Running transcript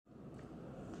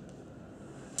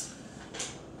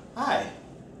Hi.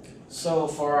 So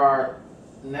for our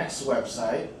next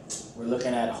website, we're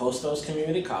looking at Hostos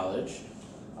Community College.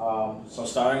 So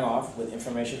starting off with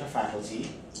information for faculty,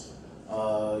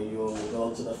 you'll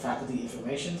go to the Faculty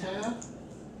Information tab,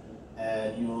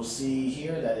 and you will see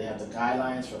here that they have the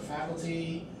guidelines for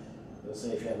faculty. It'll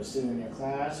say if you have a student in your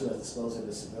class who has disclosed a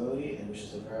disability and wishes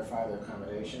to verify their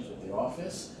accommodations with the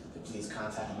office, to please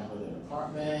contact a member of the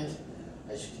department.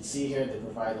 As you can see here, they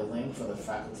provide a link for the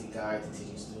faculty guide to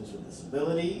teaching students with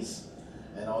disabilities.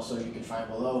 And also you can find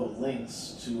below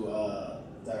links to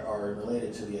that are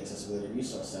related to the Accessibility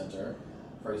Resource Center.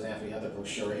 For example, you have the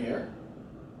brochure here.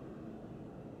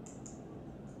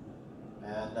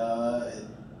 And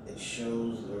it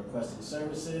shows the requesting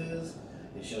services,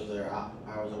 it shows their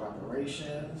hours of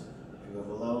operations. If you go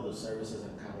below, the services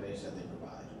and accommodations that they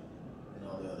provide, and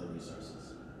all the other resources.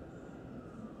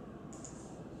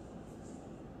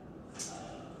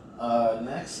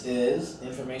 Next is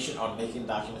information on making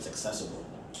documents accessible.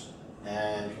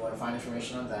 And if you want to find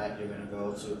information on that, you're going to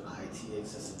go to IT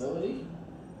Accessibility.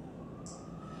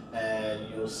 And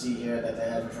you'll see here that they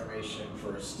have information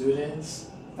for students,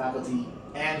 faculty,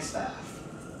 and staff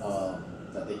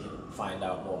that they can find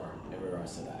out more in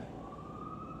regards to that.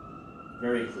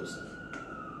 Very inclusive.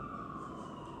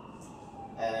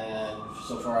 And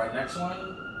so for our next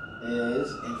one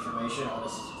is information on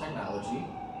assistive technology.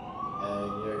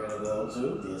 And you're going to go to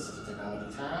the Assistive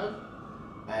Technology tab,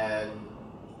 and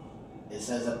it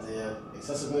says that the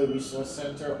Accessibility Resource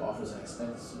Center offers an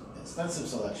extensive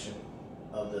selection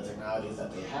of the technologies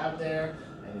that they have there.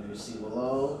 And if you see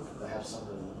below, they have some of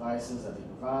the devices that they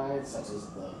provide, such as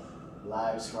the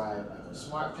LiveScribe Echo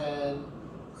Smart Pen,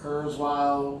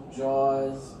 Kurzweil,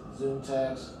 JAWS, Zoom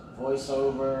Text,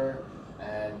 VoiceOver,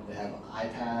 and they have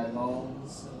iPad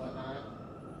loans and whatnot.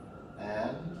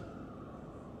 And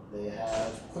they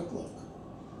have Quick Look.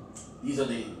 These are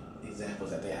the examples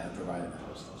that they have provided at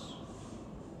Hostos.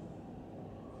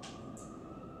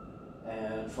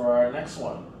 And for our next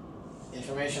one,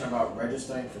 information about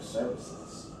registering for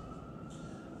services.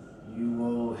 You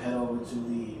will head over to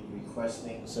the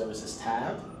Requesting Services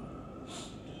tab,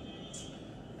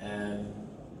 and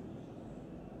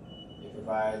it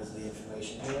provides the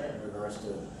information here in regards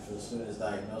to if the student is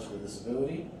diagnosed with a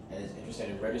disability and is interested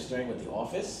in registering with the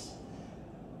office.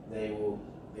 They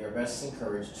are best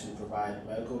encouraged to provide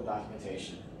medical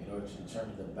documentation in order to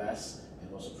determine the best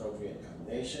and most appropriate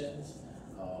accommodations.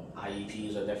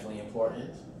 IEPs are definitely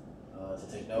important to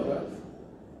take note of,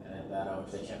 and that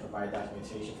if they can't provide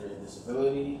documentation for your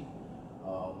disability,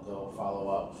 they'll follow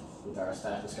up with our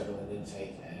staff to schedule an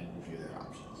intake and review their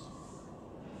options.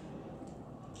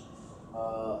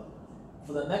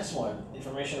 For the next one,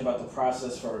 information about the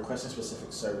process for requesting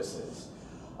specific services.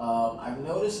 I've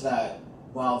noticed that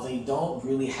while they don't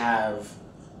really have,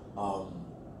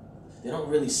 they don't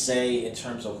really say in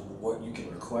terms of what you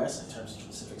can request in terms of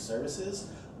specific services,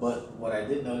 but what I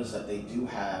did notice that they do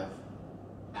have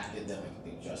academic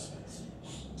adjustments.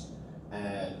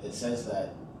 And it says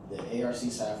that the ARC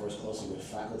staff works closely with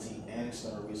faculty and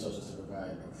external resources to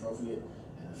provide appropriate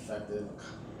and effective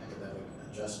academic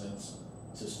adjustments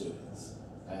to students.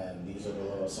 And these are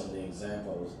below some of the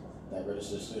examples that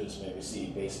registered students may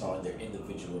receive based on their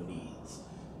individual needs.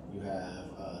 You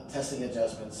have testing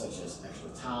adjustments such as extra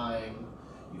time,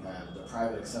 you have the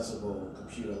private accessible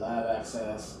computer lab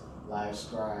access,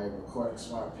 LiveScribe, recording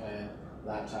smart pen,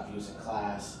 laptop use in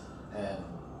class, and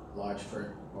large print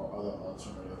or other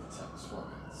alternative text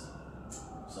formats.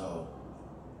 So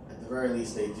at the very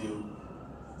least they do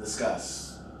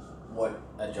discuss what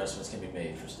adjustments can be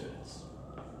made for students.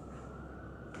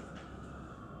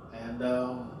 And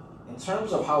in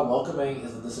terms of how welcoming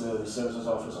is the Disability Services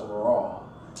Office overall,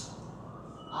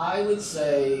 I would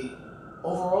say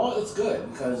overall it's good,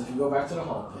 because if you go back to the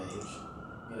homepage,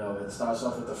 you know, it starts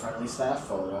off with the friendly staff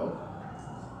photo.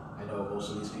 I know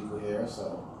most of these people here,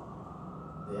 so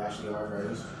they actually are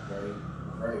very, very,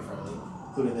 very friendly,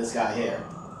 including this guy here.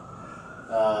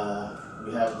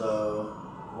 We have the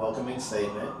welcoming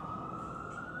statement,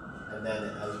 and then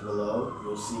as below,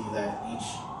 you'll see that each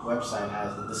website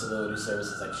has the Disability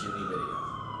Services XUV video,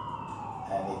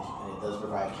 and it does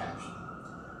provide caption.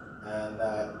 And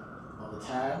on the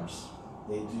tabs,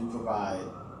 they do provide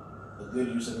a good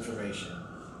use of information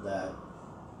that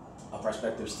a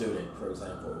prospective student, for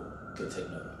example, could take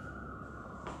note of.